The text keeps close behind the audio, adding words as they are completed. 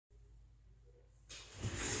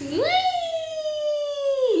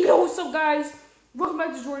up, guys? Welcome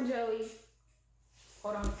back to Jordan Jelly.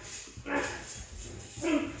 Hold on.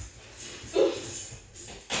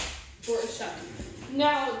 For a shot.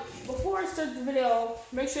 Now, before I start the video,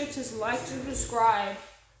 make sure to like and subscribe.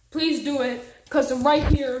 Please do it, because I'm right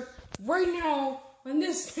here, right now, on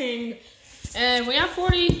this thing. And we have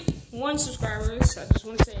 41 subscribers. I just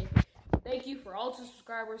want to say thank you for all the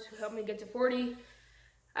subscribers who helped me get to 40.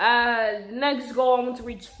 Next goal, I want to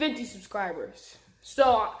reach 50 subscribers.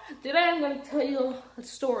 So today I'm going to tell you a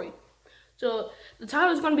story. So the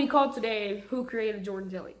title is going to be called today, Who Created Jordan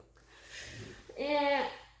Jelly? And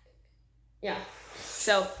yeah,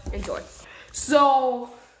 so enjoy.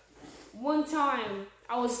 So one time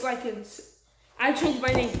I changed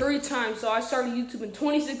my name 3 times. So I started YouTube in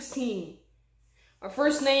 2016. My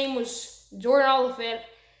first name was Jordan Oliphant,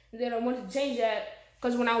 and then I wanted to change that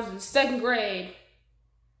because when I was in 2nd grade,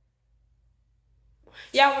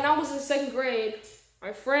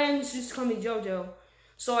 my friends used to call me JoJo.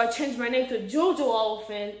 So I changed my name to JoJo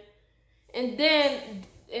Oliphant. And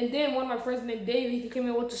then one of my friends named David, he came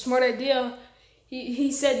in with a smart idea.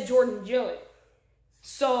 He said Jordan Jelly.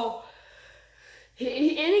 So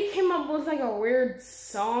he came up with like a weird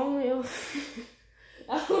song.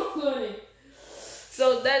 I don't know.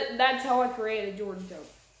 So that's how I created Jordan Jelly.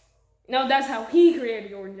 No, that's how he created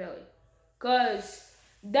Jordan Jelly. Cause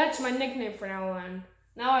that's my nickname from now on.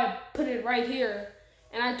 Now I put it right here,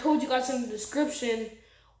 and I told you guys in the description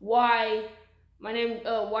why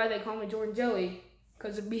why they call me Jordan Jelly.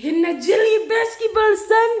 Cause it be hitting that jelly basketball,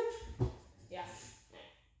 son. Yeah.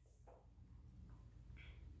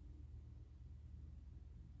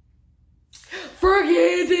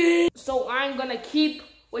 Forget it. So I'm gonna keep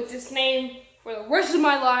with this name for the rest of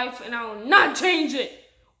my life, and I will not change it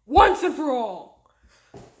once and for all.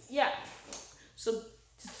 Yeah. So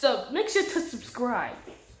make sure to subscribe,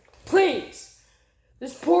 please.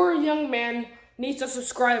 This poor young man needs a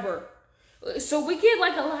subscriber. So we get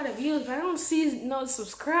like a lot of views, but I don't see no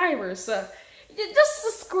subscribers. So just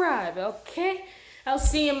subscribe, okay? I'll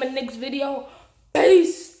see you in my next video.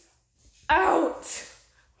 Peace out.